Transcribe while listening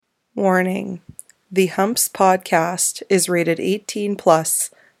Warning: The Humps podcast is rated 18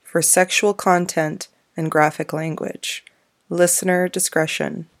 plus for sexual content and graphic language. Listener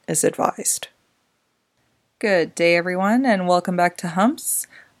discretion is advised. Good day, everyone, and welcome back to Humps.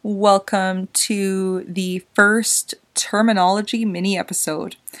 Welcome to the first terminology mini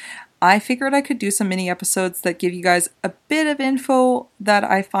episode. I figured I could do some mini episodes that give you guys a bit of info that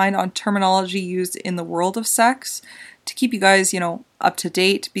I find on terminology used in the world of sex to keep you guys, up to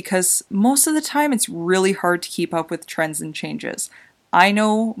date, because most of the time it's really hard to keep up with trends and changes. I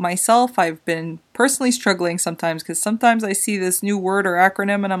know myself, I've been personally struggling sometimes because sometimes I see this new word or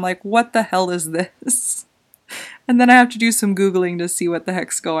acronym and I'm like, what the hell is this? And then I have to do some Googling to see what the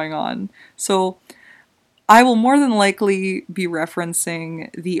heck's going on. So I will more than likely be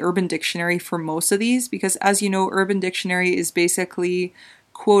referencing the Urban Dictionary for most of these because, as you know, Urban Dictionary is basically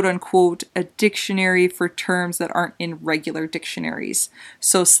quote-unquote a dictionary for terms that aren't in regular dictionaries.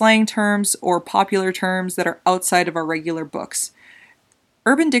 So slang terms or popular terms that are outside of our regular books.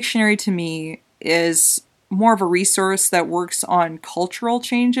 Urban Dictionary to me is more of a resource that works on cultural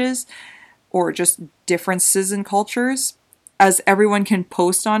changes or just differences in cultures, as everyone can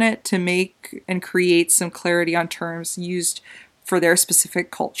post on it to make and create some clarity on terms used for their specific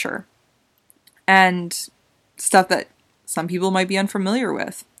culture and stuff that some people might be unfamiliar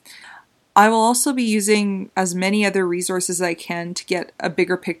with. I will also be using as many other resources as I can to get a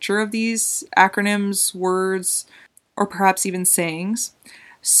bigger picture of these acronyms, words, or perhaps even sayings,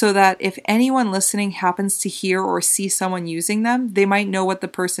 so that if anyone listening happens to hear or see someone using them, they might know what the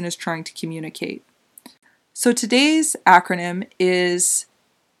person is trying to communicate. So today's acronym is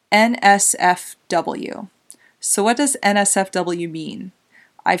NSFW. So what does NSFW mean?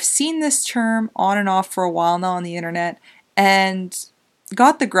 I've seen this term on and off for a while now on the internet and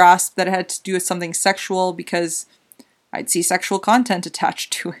got the grasp that it had to do with something sexual because I'd see sexual content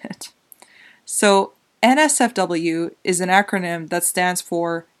attached to it. So NSFW is an acronym that stands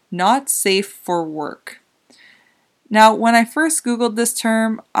for Not Safe for Work. Now, when I first Googled this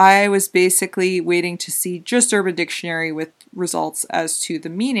term, I was basically waiting to see just Urban Dictionary with results as to the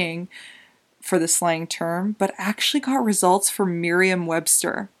meaning for the slang term, but actually got results from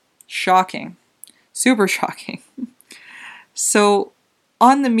Merriam-Webster. Shocking. Super shocking. So,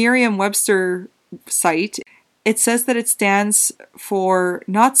 on the Merriam-Webster site, it says that it stands for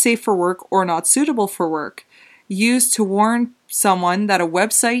not safe for work or not suitable for work, used to warn someone that a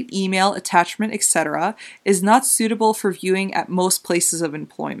website, email, attachment, etc. is not suitable for viewing at most places of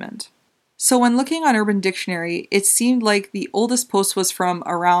employment. So when looking on Urban Dictionary, it seemed like the oldest post was from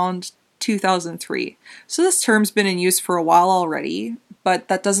around 2003. So this term's been in use for a while already, but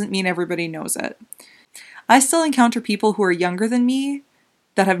that doesn't mean everybody knows it. I still encounter people who are younger than me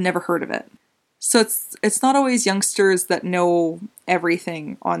that have never heard of it. So it's not always youngsters that know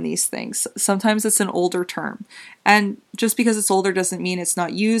everything on these things. Sometimes it's an older term. And just because it's older doesn't mean it's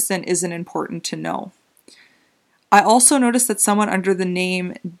not used and isn't important to know. I also noticed that someone under the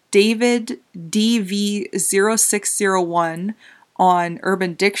name David DV0601 on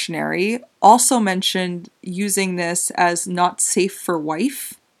Urban Dictionary also mentioned using this as not safe for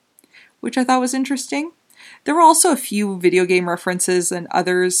wife, which I thought was interesting. There were also a few video game references and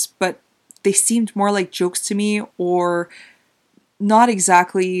others, but they seemed more like jokes to me or not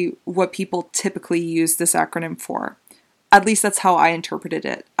exactly what people typically use this acronym for. At least that's how I interpreted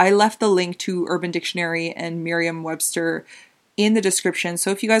it. I left the link to Urban Dictionary and Merriam-Webster in the description,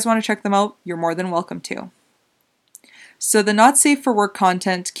 so if you guys want to check them out, you're more than welcome to. So the not safe for work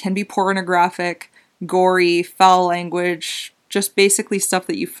content can be pornographic, gory, foul language, just basically stuff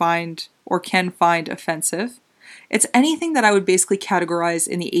that you find or can find offensive. It's anything that I would basically categorize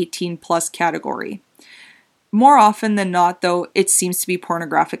in the 18 plus category. More often than not, though, it seems to be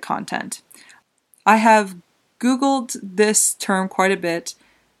pornographic content. I have Googled this term quite a bit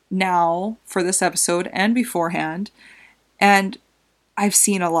now for this episode and beforehand, and I've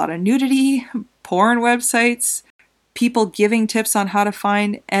seen a lot of nudity, porn websites, people giving tips on how to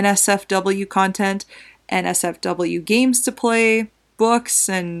find NSFW content, NSFW games to play, books,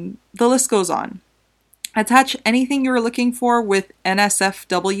 and the list goes on. Attach anything you're looking for with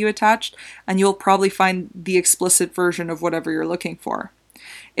NSFW attached, and you'll probably find the explicit version of whatever you're looking for.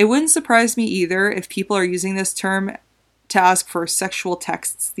 It wouldn't surprise me either if people are using this term to ask for sexual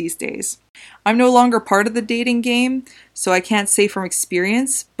texts these days. I'm no longer part of the dating game, so I can't say from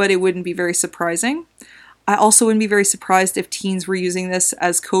experience, but it wouldn't be very surprising. I also wouldn't be very surprised if teens were using this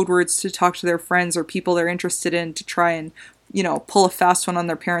as code words to talk to their friends or people they're interested in to try and, pull a fast one on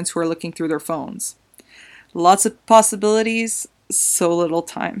their parents who are looking through their phones. Lots of possibilities, so little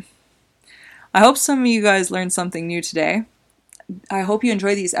time. I hope some of you guys learned something new today. I hope you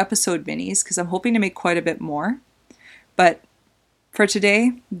enjoy these episode minis because I'm hoping to make quite a bit more. But for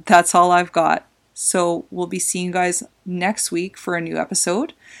today, that's all I've got. So we'll be seeing you guys next week for a new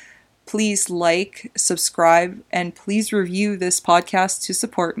episode. Please like, subscribe, and please review this podcast to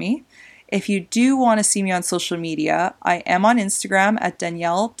support me. If you do want to see me on social media, I am on Instagram at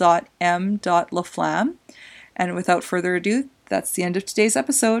danielle.m.laflamme. And without further ado, that's the end of today's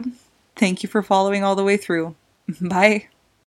episode. Thank you for following all the way through. Bye.